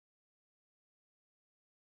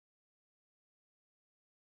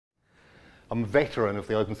I'm a veteran of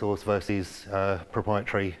the open source versus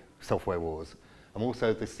proprietary software wars. I'm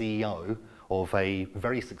also the CEO of a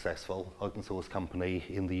very successful open source company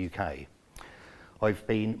in the UK. I've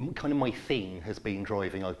been, kind of my thing has been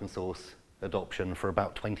driving open source adoption for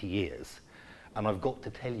about 20 years. And I've got to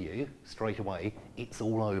tell you straight away, it's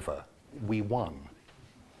all over. We won.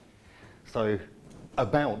 So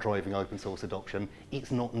about driving open source adoption,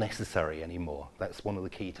 it's not necessary anymore. That's one of the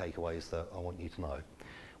key takeaways that I want you to know.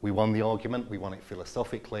 We won the argument, we won it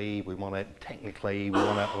philosophically, we won it technically, we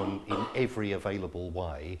won it in every available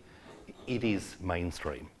way. It is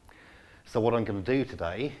mainstream. So what I'm going to do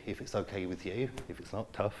today, if it's okay with you, if it's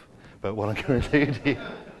not tough, but what I'm going to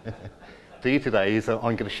do today is I'm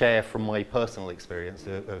going to share from my personal experience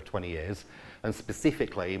of 20 years, and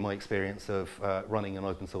specifically my experience of running an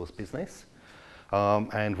open source business,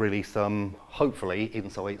 and really some, hopefully,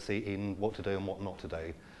 insights in what to do and what not to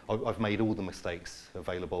do. I've made all the mistakes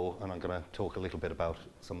available, and I'm going to talk a little bit about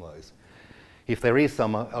some of those. If there is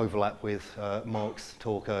some overlap with Mark's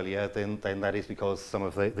talk earlier, then that is because some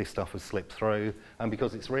of this stuff has slipped through, and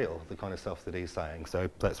because it's real, the kind of stuff that he's saying. So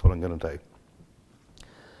that's what I'm going to do.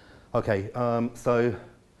 Okay, so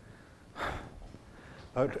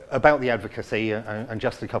about the advocacy, and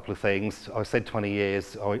just a couple of things. I said 20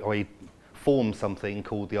 years. I formed something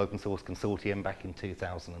called the Open Source Consortium back in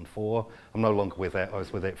 2004. I'm no longer with it. I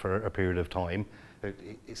was with it for a period of time.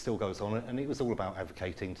 It still goes on, and it was all about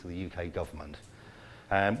advocating to the UK government.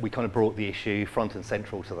 We kind of brought the issue front and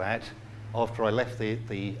central to that. After I left the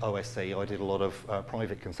OSC, I did a lot of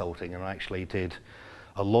private consulting, and I actually did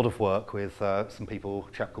a lot of work with some people,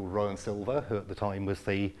 a chap called Rowan Silver, who at the time was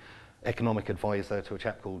the economic advisor to a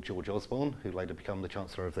chap called George Osborne, who later became the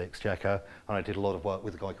Chancellor of the Exchequer, and I did a lot of work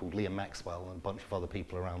with a guy called Liam Maxwell and a bunch of other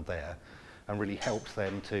people around there, and really helped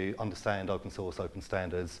them to understand open source, open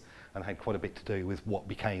standards, and had quite a bit to do with what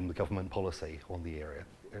became the government policy on the area,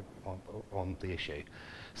 on the issue.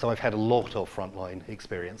 So I've had a lot of frontline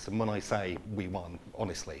experience, and when I say we won,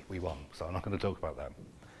 honestly, we won, so I'm not going to talk about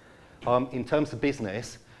that. In terms of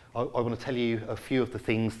business, I want to tell you a few of the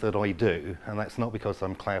things that I do, and that's not because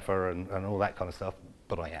I'm clever and all that kind of stuff,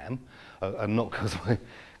 but I am, and not because my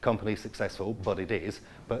company's successful, but it is,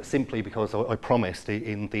 but simply because I promised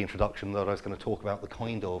in the introduction that I was going to talk about the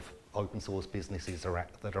kind of open source businesses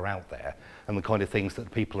that are out there, and the kind of things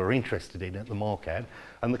that people are interested in at the market,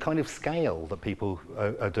 and the kind of scale that people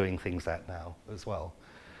are doing things at now as well.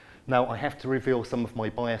 Now, I have to reveal some of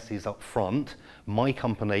my biases up front. My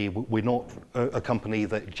company, we're not a company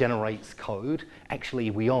that generates code.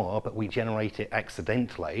 Actually, we are, but we generate it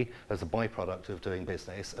accidentally as a byproduct of doing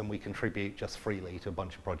business, and we contribute just freely to a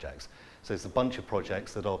bunch of projects. So there's a bunch of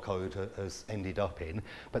projects that our code has ended up in,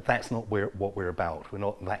 but that's not what we're about. We're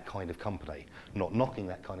not that kind of company. I'm not knocking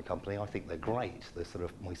that kind of company. I think they're great. They're sort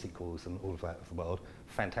of MySQLs and all of that of the world.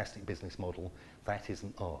 Fantastic business model. That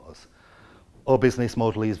isn't ours. Our business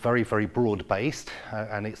model is very, very broad-based,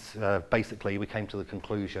 and it's basically, we came to the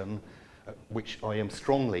conclusion, which I am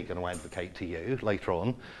strongly going to advocate to you later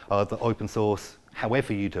on, that open source,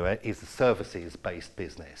 however you do it, is a services-based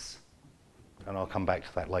business. And I'll come back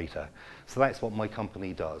to that later. So that's what my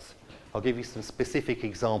company does. I'll give you some specific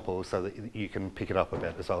examples so that you can pick it up a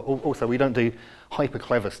bit as well. Also, we don't do hyper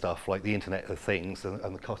clever stuff like the Internet of Things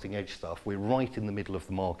and the cutting edge stuff. We're right in the middle of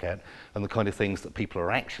the market and the kind of things that people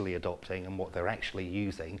are actually adopting and what they're actually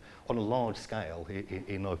using on a large scale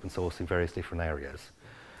in open source in various different areas.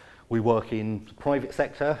 We work in the private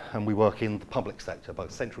sector and we work in the public sector,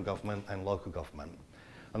 both central government and local government.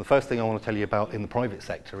 And the first thing I want to tell you about in the private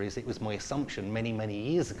sector is it was my assumption many, many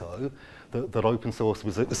years ago that open source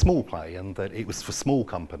was a small play and that it was for small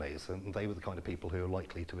companies and they were the kind of people who are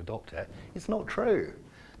likely to adopt it. It's not true.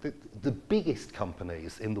 The biggest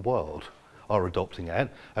companies in the world are adopting it,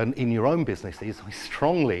 and in your own businesses, I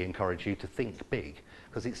strongly encourage you to think big,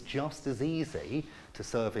 because it's just as easy to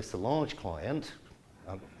service a large client.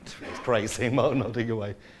 It's crazy, I'm nodding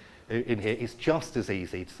away. In here, it's just as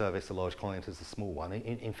easy to service a large client as a small one.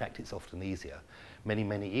 In fact, it's often easier. Many,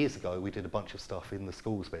 many years ago, we did a bunch of stuff in the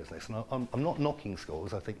schools business. And I'm not knocking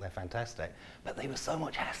schools, I think they're fantastic, but they were so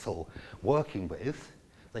much hassle working with.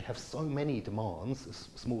 They have so many demands,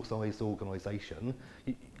 a small-sized organisation.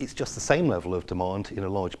 It's just the same level of demand in a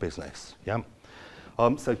large business, yeah?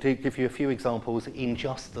 So to give you a few examples in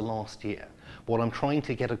just the last year, what I'm trying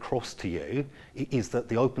to get across to you is that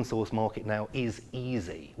the open source market now is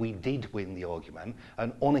easy. We did win the argument,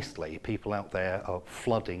 and honestly, people out there are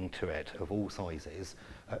flooding to it of all sizes.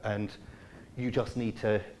 And You just need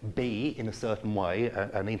to be in a certain way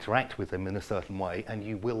and interact with them in a certain way, and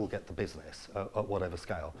you will get the business at whatever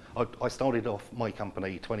scale. I started off my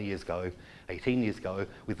company 20 years ago, 18 years ago,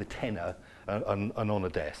 with a tenner and on a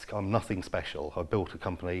desk. I'm nothing special. I built a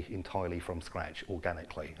company entirely from scratch,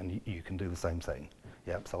 organically, and you can do the same thing.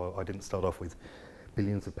 Yep, so I didn't start off with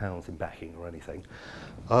billions of pounds in backing or anything.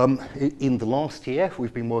 In the last year,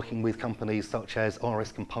 we've been working with companies such as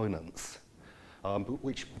RS Components,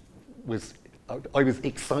 which was, I was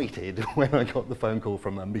excited when I got the phone call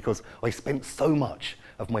from them because I spent so much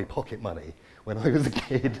of my pocket money when I was a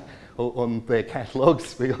kid on their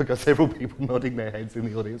catalogues. I got several people nodding their heads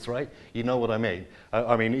in the audience, right? You know what I mean?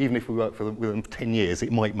 I mean, even if we worked with them 10 years,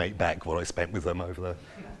 it might make back what I spent with them over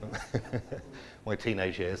my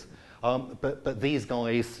teenage years. But these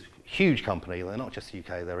guys, huge company, they're not just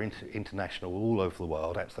UK, they're international all over the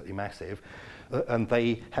world, absolutely massive. And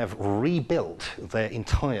they have rebuilt their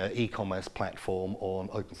entire e-commerce platform on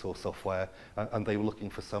open source software, and they were looking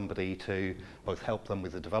for somebody to both help them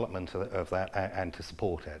with the development of that and to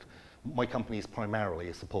support it. My company is primarily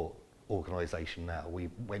a support organisation now. We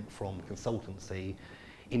went from consultancy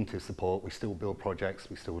into support. We still build projects,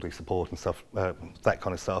 we still do support and stuff, that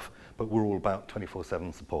kind of stuff, but we're all about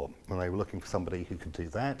 24/7 support, and they were looking for somebody who could do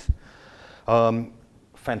that.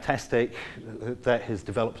 Fantastic, that has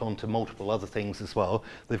developed onto multiple other things as well.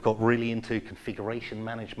 They've got really into configuration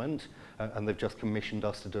management, and they've just commissioned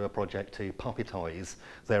us to do a project to puppetize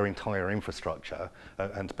their entire infrastructure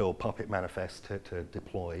and to build Puppet manifest to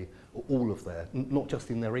deploy all of their, not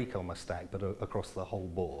just in their e-commerce stack, but across the whole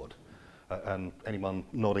board. And anyone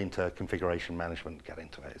not into configuration management, get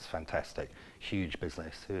into it. It's fantastic. Huge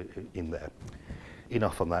business in there.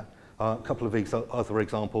 Enough on that. A couple of other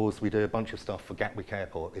examples. We do a bunch of stuff for Gatwick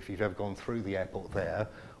Airport. If you've ever gone through the airport there,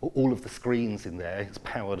 all of the screens in there, it's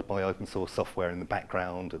powered by open source software in the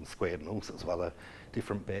background and Squid and all sorts of other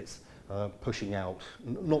different bits, pushing out,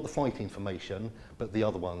 not the flight information, but the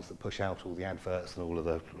other ones that push out all the adverts and all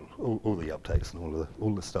the updates and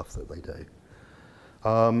all the stuff that they do.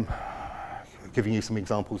 Giving you some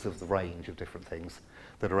examples of the range of different things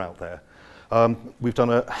that are out there. We've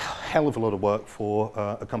done a hell of a lot of work for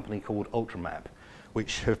a company called Ultramap,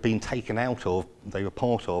 which have been taken out of, they were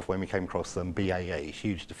part of when we came across them, BAE,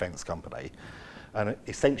 huge defence company. And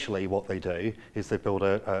essentially what they do is they build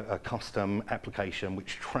a custom application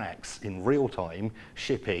which tracks in real time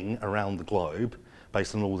shipping around the globe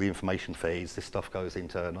based on all the information feeds. This stuff goes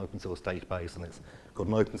into an open source database, and it's got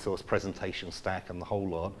an open source presentation stack and the whole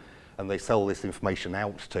lot. And they sell this information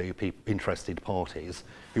out to interested parties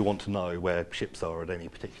who want to know where ships are at any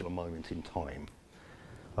particular moment in time.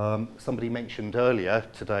 Somebody mentioned earlier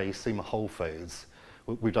today, Suma Whole Foods.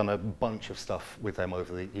 We've done a bunch of stuff with them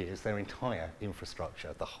over the years. Their entire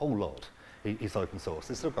infrastructure, the whole lot, is open source.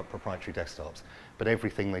 They've still got proprietary desktops, but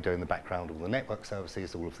everything they do in the background, all the network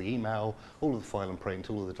services, all of the email, all of the file and print,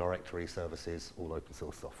 all of the directory services, all open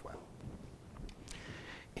source software.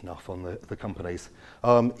 Enough on the companies.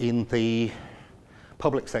 In the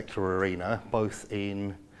public sector arena, both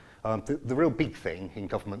in the real big thing in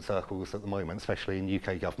government circles at the moment, especially in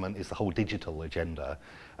UK government, is the whole digital agenda,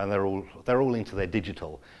 and they're all into their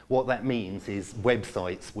digital. What that means is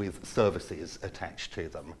websites with services attached to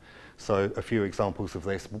them. So a few examples of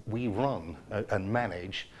this: we run and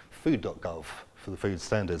manage food.gov for the Food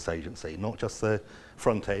Standards Agency, not just the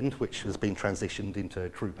front end, which has been transitioned into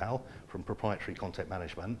Drupal from proprietary content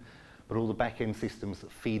management, but all the back-end systems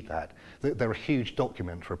that feed that. They're a huge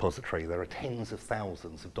document repository. There are tens of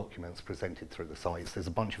thousands of documents presented through the sites. There's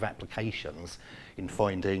a bunch of applications in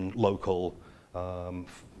finding local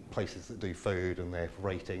places that do food and their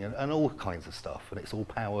rating and all kinds of stuff, and it's all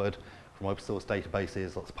powered from open source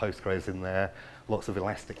databases, lots of Postgres in there, lots of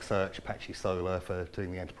Elasticsearch, Apache Solr for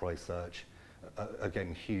doing the enterprise search.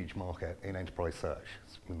 Again, huge market in enterprise search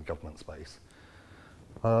in the government space.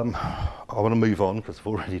 I want to move on because I've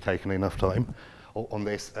already taken enough time on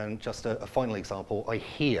this, and just a final example.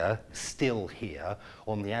 I still hear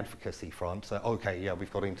on the advocacy front that, okay, yeah,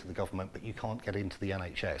 we've got into the government, but you can't get into the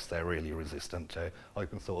NHS. They're really resistant to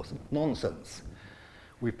open source. Nonsense.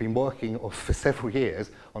 We've been working for several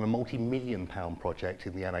years on a multi-million pound project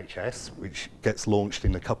in the NHS, which gets launched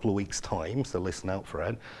in a couple of weeks' time, so listen out for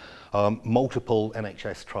it. Multiple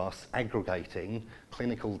NHS trusts aggregating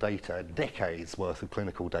clinical data, decades worth of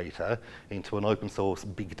clinical data, into an open source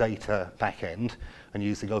big data backend, and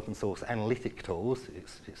using open source analytic tools,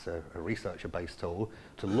 it's a researcher-based tool,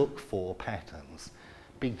 to look for patterns.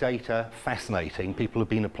 Big data, fascinating. People have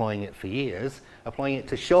been applying it for years, applying it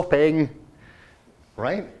to shopping,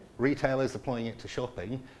 right? Retailers applying it to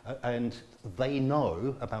shopping, and they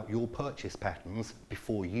know about your purchase patterns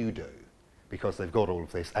before you do. because they've got all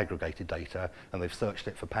of this aggregated data and they've searched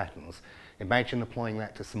it for patterns. Imagine applying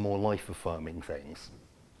that to some more life-affirming things.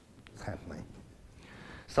 It's happening.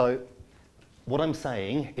 So what I'm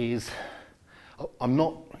saying is, I'm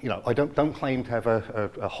not, you know, I don't claim to have a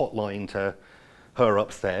hotline to her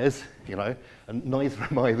upstairs, you know, and neither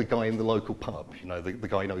am I the guy in the local pub, you know, the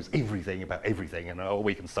guy knows everything about everything and, oh,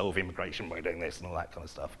 we can solve immigration by doing this and all that kind of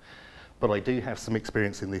stuff. But I do have some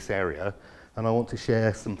experience in this area, and I want to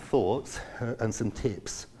share some thoughts and some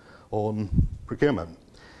tips on procurement.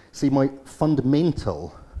 See, my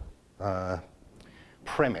fundamental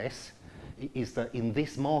premise is that in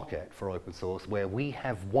this market for open source, where we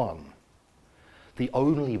have won, the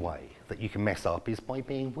only way that you can mess up is by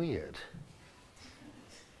being weird.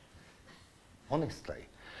 Honestly.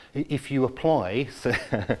 If you apply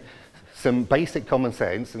some basic common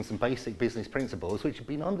sense and some basic business principles, which have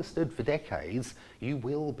been understood for decades, you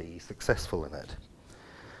will be successful in it.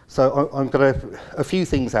 So I'm going to, a few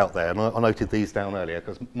things out there, and I noted these down earlier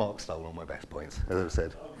because Mark stole all my best points, as I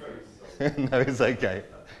said. No, it's okay.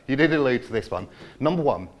 You did allude to this one. Number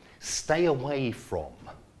one, stay away from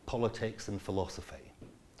politics and philosophy.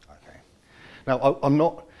 Okay. Now, I'm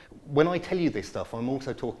not, when I tell you this stuff, I'm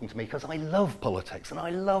also talking to me because I love politics and I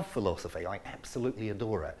love philosophy. I absolutely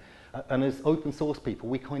adore it. And as open source people,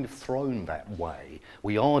 we're kind of thrown that way.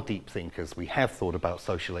 We are deep thinkers. We have thought about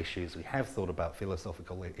social issues. We have thought about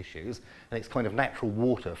philosophical issues. And it's kind of natural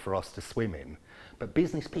water for us to swim in. But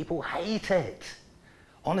business people hate it.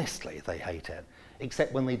 Honestly, they hate it.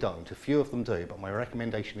 Except when they don't. A few of them do. But my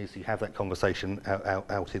recommendation is you have that conversation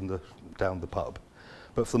out in down the pub.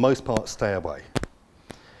 But for the most part, stay away.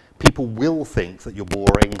 People will think that you're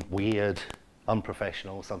boring, weird,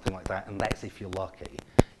 unprofessional, something like that. And that's if you're lucky.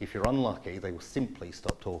 If you're unlucky, they will simply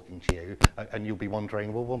stop talking to you, and you'll be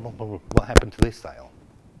wondering, well, what happened to this sale?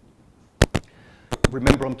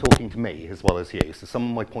 Remember, I'm talking to me as well as you, so some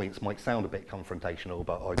of my points might sound a bit confrontational,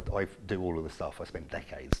 but I do all of this stuff. I spent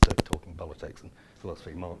decades talking politics and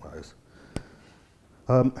philosophy, Mark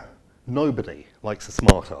knows. Nobody likes a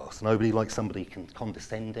smart ass. Nobody likes somebody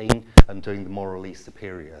condescending and doing the morally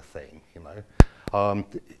superior thing, you know.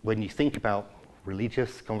 When you think about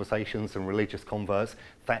religious conversations and religious converts,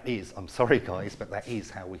 that is, I'm sorry guys, but that is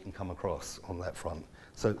how we can come across on that front.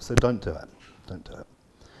 So don't do it, don't do it.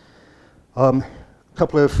 A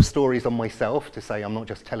couple of stories on myself to say I'm not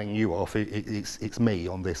just telling you off, it's me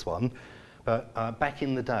on this one. But back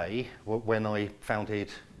in the day, when I founded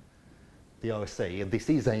the OSC, and this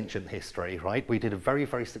is ancient history, right? We did a very,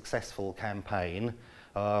 very successful campaign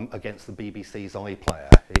against the BBC's iPlayer.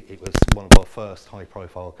 It was one of our first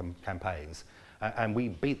high-profile campaigns. And we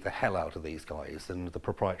beat the hell out of these guys and the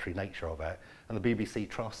proprietary nature of it. And the BBC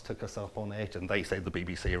Trust took us up on it, and they said the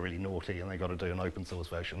BBC are really naughty and they got to do an open source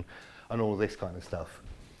version and all this kind of stuff.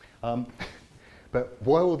 But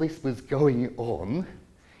while this was going on,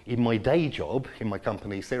 in my day job, in my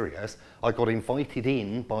company Sirius, I got invited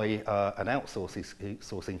in by an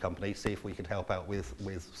outsourcing company to see if we could help out with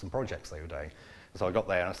some projects they were doing. So I got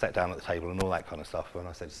there and I sat down at the table and all that kind of stuff, and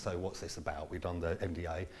I said, so what's this about? We've done the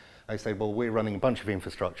NDA. They said, well, we're running a bunch of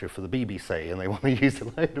infrastructure for the BBC and they want to use a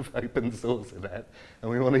load of open source in it,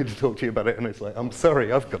 and we wanted to talk to you about it. And it's like, I'm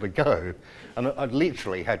sorry, I've got to go. And I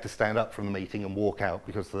literally had to stand up from the meeting and walk out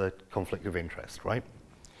because of the conflict of interest, right?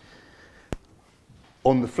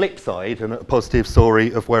 On the flip side, and a positive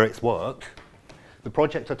story of where it's worked, the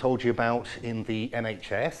project I told you about in the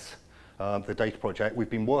NHS, the data project, we've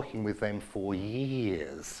been working with them for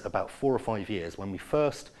years, about 4 or 5 years. When we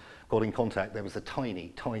first got in contact, there was a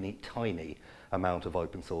tiny, tiny, tiny amount of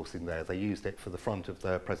open source in there. They used it for the front of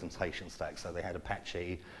the presentation stack, so they had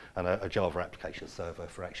Apache and a Java application server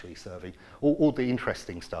for actually serving. All the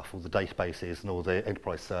interesting stuff, all the databases and all the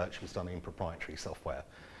enterprise search was done in proprietary software,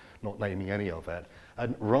 not naming any of it.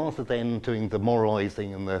 And rather than doing the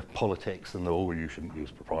moralizing and the politics and the, oh, you shouldn't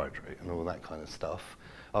use proprietary and all that kind of stuff,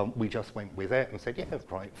 we just went with it and said, yeah,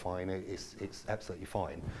 right, fine, it's absolutely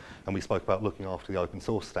fine. And we spoke about looking after the open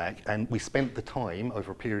source stack, and we spent the time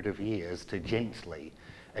over a period of years to gently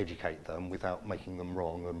educate them without making them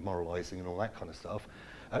wrong and moralizing and all that kind of stuff.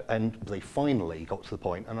 And they finally got to the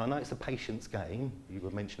point, and I know it's a patience game, you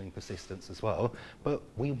were mentioning persistence as well, but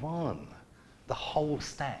we won. The whole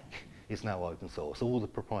stack is now open source. All the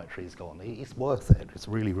proprietary is gone. It's worth it. It's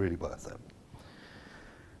really, really worth it.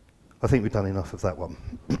 I think we've done enough of that one.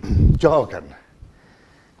 Jargon.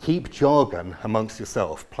 Keep jargon amongst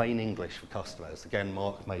yourself, plain English for customers. Again,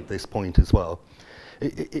 Mark made this point as well.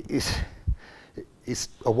 it's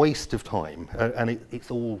a waste of time, and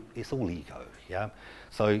it's all ego, yeah?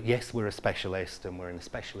 So yes, we're a specialist and we're in a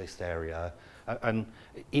specialist area, and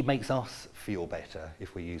it makes us feel better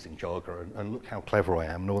if we're using jargon, and look how clever I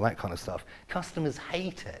am and all that kind of stuff. Customers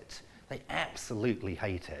hate it. They absolutely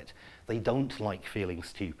hate it. They don't like feeling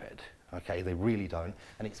stupid, okay? They really don't,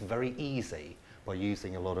 and it's very easy by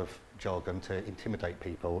using a lot of jargon to intimidate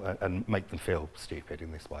people and make them feel stupid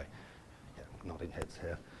in this way. Yeah, nodding heads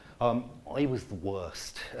here. I was the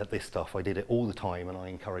worst at this stuff. I did it all the time, and I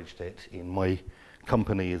encouraged it in my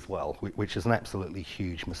company as well, which is an absolutely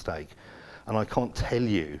huge mistake. And I can't tell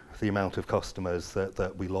you the amount of customers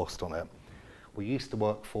that we lost on it. We used to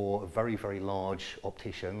work for very, very large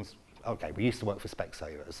opticians. Okay, we used to work for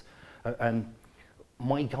Specsavers. And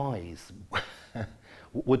my guys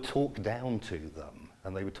would talk down to them,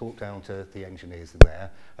 and they would talk down to the engineers in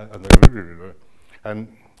there, and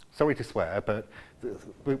sorry to swear, but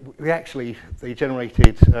they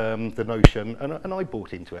generated the notion, and I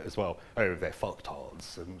bought into it as well, oh, they're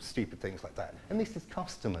fucktards and stupid things like that. And this is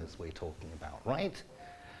customers we're talking about, right?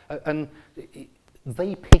 And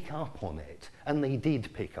they pick up on it, and they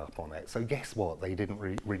did pick up on it. So guess what? They didn't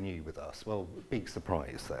renew with us. Well, big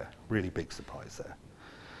surprise there, really big surprise there.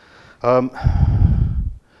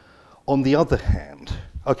 On the other hand,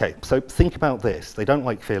 okay, so think about this. They don't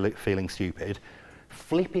like feeling stupid.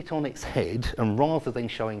 Flip it on its head, and rather than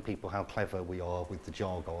showing people how clever we are with the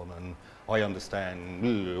jargon and I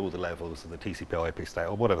understand all the levels of the TCP/IP stack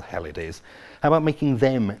or whatever the hell it is, how about making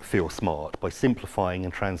them feel smart by simplifying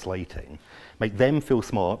and translating? Make them feel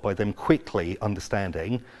smart by them quickly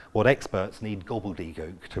understanding what experts need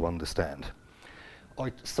gobbledygook to understand.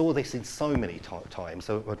 I saw this in so many times,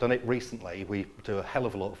 so I've done it recently. We do a hell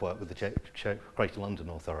of a lot of work with the Greater London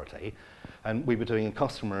Authority, and we were doing a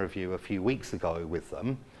customer review a few weeks ago with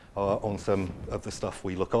them on some of the stuff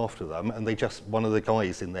we look after them, and one of the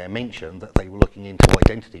guys in there mentioned that they were looking into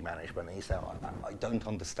identity management, and he said, I don't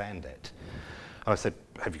understand it. And I said,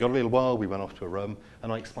 have you got a little while? We went off to a room,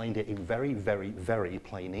 and I explained it in very, very, very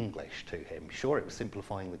plain English to him. Sure, it was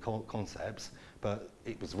simplifying the concepts, but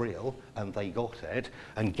it was real, and they got it.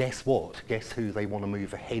 And guess what? Guess who they want to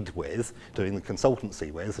move ahead with, doing the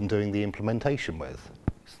consultancy with, and doing the implementation with?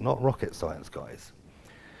 It's not rocket science, guys.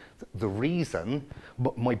 The reason,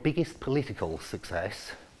 my biggest political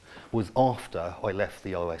success was after I left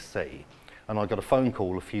the OSC. And I got a phone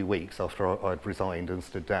call a few weeks after I'd resigned and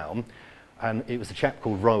stood down. And it was a chap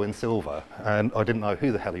called Rowan Silver, and I didn't know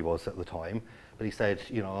who the hell he was at the time, but he said,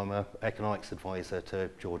 you know, I'm an economics advisor to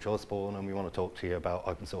George Osborne, and we want to talk to you about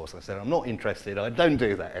open source. I said, I'm not interested, I don't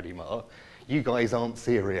do that anymore. You guys aren't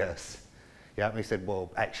serious. Yeah, and he said,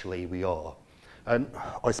 well, actually we are. And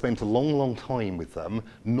I spent a long, long time with them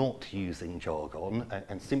not using jargon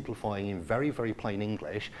and simplifying in very, very plain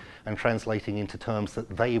English and translating into terms that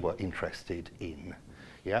they were interested in.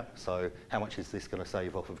 Yeah, so how much is this going to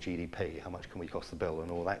save off of GDP? How much can we cost the bill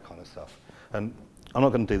and all that kind of stuff? And I'm not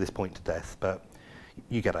going to do this point to death, but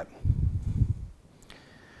you get it.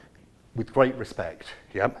 With great respect,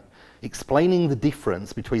 yeah, explaining the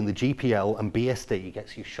difference between the GPL and BSD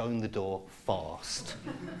gets you shown the door fast,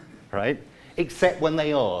 right? Except when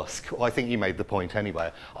they ask. Well, I think you made the point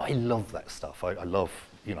anyway. I love that stuff. I love,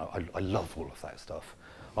 you know, I love all of that stuff.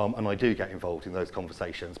 And I do get involved in those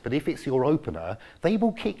conversations. But if it's your opener, they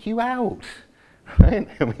will kick you out, right?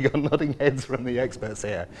 And we got nodding heads from the experts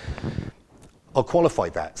here. I'll qualify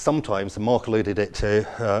that. Sometimes, and Mark alluded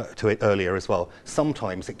to it earlier as well,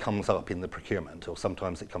 sometimes it comes up in the procurement, or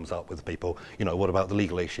sometimes it comes up with people, you know, what about the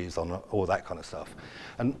legal issues on all that kind of stuff.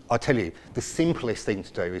 And I tell you, the simplest thing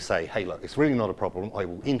to do is say, hey, look, it's really not a problem. I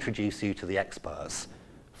will introduce you to the experts.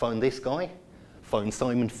 Phone this guy. Phone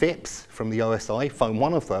Simon Phipps from the OSI, phone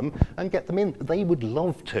one of them and get them in. They would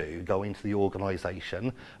love to go into the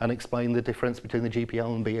organisation and explain the difference between the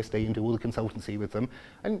GPL and BSD and do all the consultancy with them.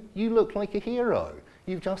 And you look like a hero.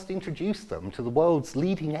 You've just introduced them to the world's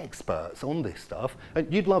leading experts on this stuff.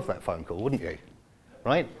 And you'd love that phone call, wouldn't you?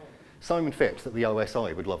 Right? Simon Phipps at the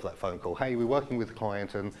OSI would love that phone call. Hey, we're working with a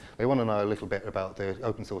client and they want to know a little bit about the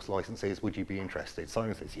open source licenses. Would you be interested?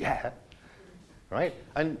 Simon says, yeah. Right?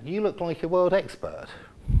 And you look like a world expert,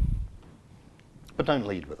 but don't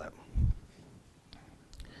lead with that.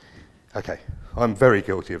 Okay, I'm very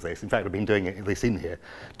guilty of this. In fact, I've been doing this in here.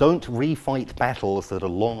 Don't refight battles that are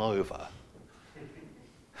long over,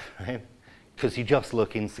 right? Because you just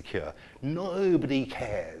look insecure. Nobody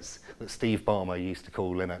cares that Steve Ballmer used to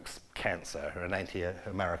call Linux cancer and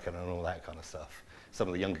anti-American and all that kind of stuff. Some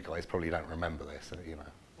of the younger guys probably don't remember this, you know,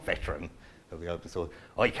 veteran of the open source.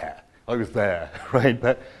 I care. I was there, right?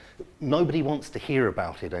 But nobody wants to hear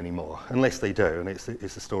about it anymore, unless they do, and it's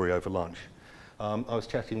a story over lunch. I was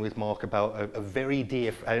chatting with Mark about a very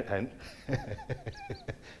dear, and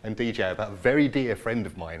DJ, about a very dear friend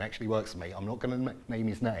of mine, actually works for me. I'm not going to name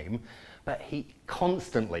his name, but he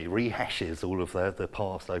constantly rehashes all of the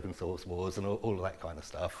past open source wars and all of that kind of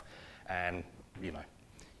stuff. And, you know,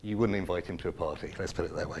 you wouldn't invite him to a party, let's put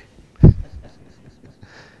it that way.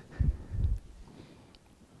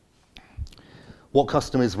 What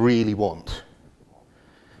customers really want?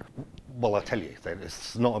 Well, I'll tell you,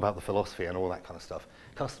 it's not about the philosophy and all that kind of stuff.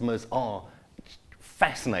 Customers are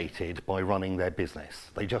fascinated by running their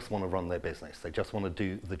business. They just want to run their business. They just want to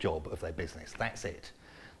do the job of their business. That's it.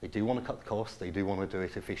 They do want to cut the costs. They do want to do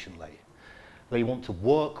it efficiently. They want to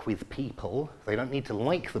work with people. They don't need to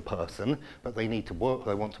like the person, but they need to work.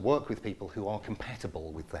 They want to work with people who are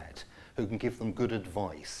compatible with that, who can give them good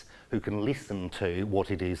advice, who can listen to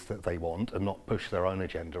what it is that they want and not push their own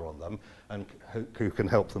agenda on them, and who can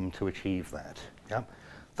help them to achieve that. Yeah?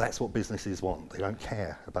 That's what businesses want. They don't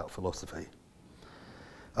care about philosophy.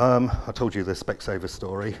 I told you the Specsavers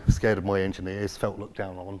story. Scared of my engineers, felt looked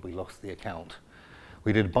down on, we lost the account.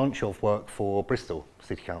 We did a bunch of work for Bristol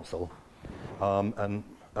City Council, and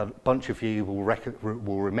a bunch of you will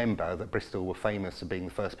remember that Bristol were famous for being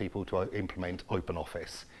the first people to implement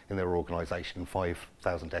OpenOffice in their organisation,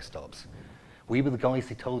 5,000 desktops. We were the guys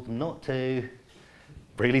who told them not to.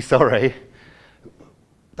 Really sorry.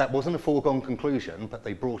 That wasn't a foregone conclusion, but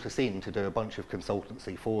they brought us in to do a bunch of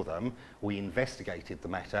consultancy for them. We investigated the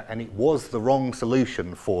matter, and it was the wrong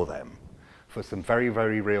solution for them for some very,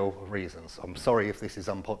 very real reasons. I'm sorry if this is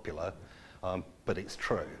unpopular, but it's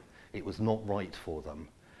true. It was not right for them.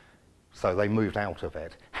 So they moved out of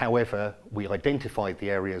it. However, we identified the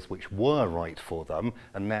areas which were right for them,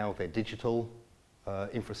 and now their digital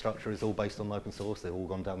infrastructure is all based on open source. They've all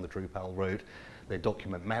gone down the Drupal route. Their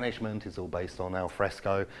document management is all based on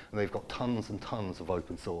Alfresco, and they've got tons and tons of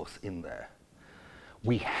open source in there.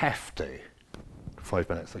 We have to, 5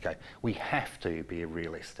 minutes, okay. We have to be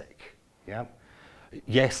realistic, yeah?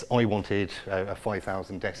 Yes, I wanted a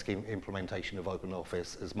 5,000 desk implementation of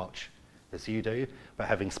OpenOffice as much as you do, but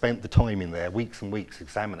having spent the time in there, weeks and weeks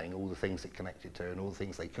examining all the things it connected to and all the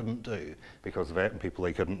things they couldn't do because of it and people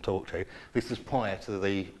they couldn't talk to. This was prior to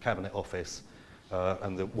the Cabinet Office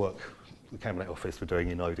and the work the Cabinet Office were doing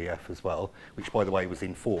in ODF as well, which by the way was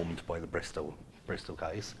informed by the Bristol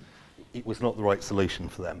case. It was not the right solution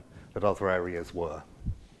for them, but other areas were.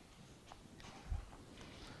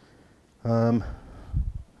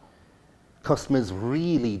 Customers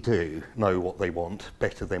really do know what they want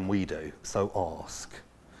better than we do, so ask.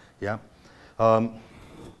 Yeah.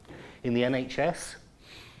 In the NHS,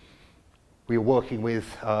 we were working with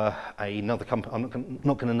another company. I'm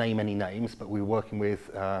not going to name any names, but we were working with,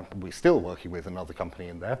 we're still working with another company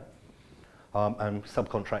in there, and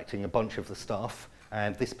subcontracting a bunch of the stuff.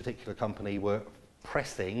 And this particular company were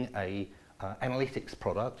pressing a analytics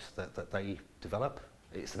product that they develop.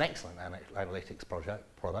 It's an excellent analytics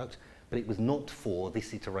product, but it was not for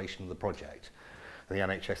this iteration of the project. And the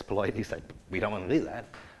NHS politely said, we don't want to do that.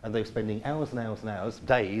 And they were spending hours and hours and hours,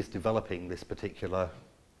 days, developing this particular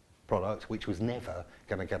product, which was never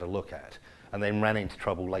going to get a look at. And then ran into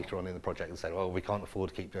trouble later on in the project and said, well, we can't afford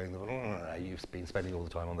to keep doing that. You've been spending all the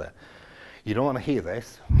time on that. You don't want to hear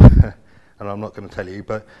this, and I'm not going to tell you,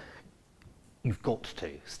 but you've got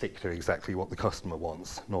to stick to exactly what the customer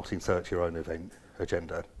wants, not insert your own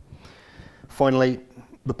agenda. Finally,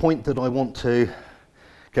 the point that I want to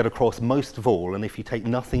get across most of all, and if you take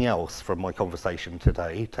nothing else from my conversation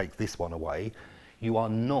today, take this one away, you are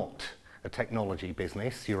not a technology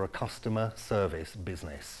business, you're a customer service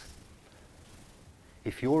business.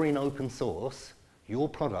 If you're in open source, your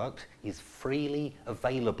product is freely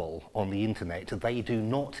available on the internet. They do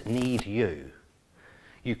not need you.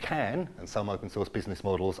 You can, and some open source business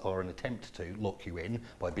models are an attempt to lock you in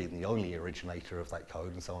by being the only originator of that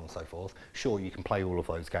code and so on and so forth. Sure, you can play all of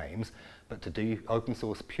those games, but to do open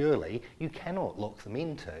source purely, you cannot lock them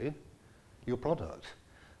into your product.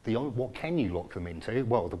 What can you lock them into?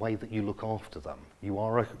 Well, the way that you look after them. You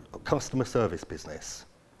are a customer service business,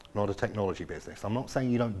 not a technology business. I'm not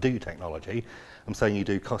saying you don't do technology, I'm saying you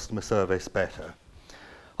do customer service better.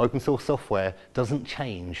 Open source software doesn't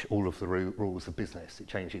change all of the rules of business. It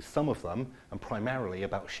changes some of them, and primarily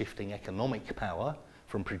about shifting economic power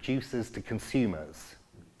from producers to consumers.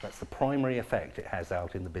 That's the primary effect it has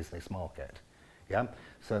out in the business market. Yeah?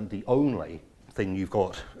 So the only thing you've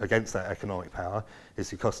got against that economic power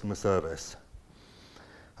is your customer service.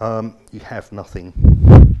 You have nothing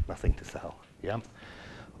to sell. Yeah?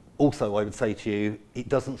 Also, I would say to you, it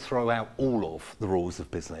doesn't throw out all of the rules of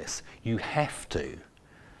business. You have to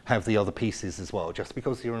have the other pieces as well. Just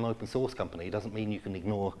because you're an open source company doesn't mean you can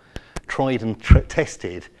ignore tried and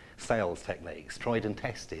tested sales techniques, tried and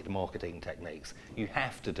tested marketing techniques. You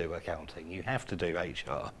have to do accounting, you have to do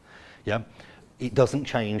HR. Yeah? It doesn't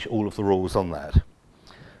change all of the rules on that.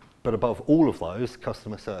 But above all of those,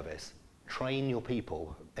 customer service. Train your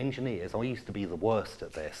people. Engineers, I used to be the worst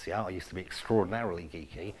at this, yeah? I used to be extraordinarily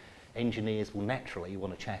geeky. Engineers will naturally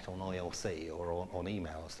want to chat on ILC or on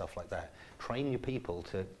email and stuff like that. Train your people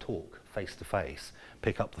to talk face to face,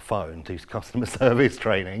 pick up the phone, do customer service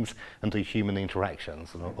trainings, and do human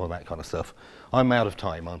interactions and all that kind of stuff. I'm out of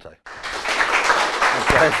time, aren't I?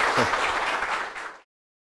 Okay.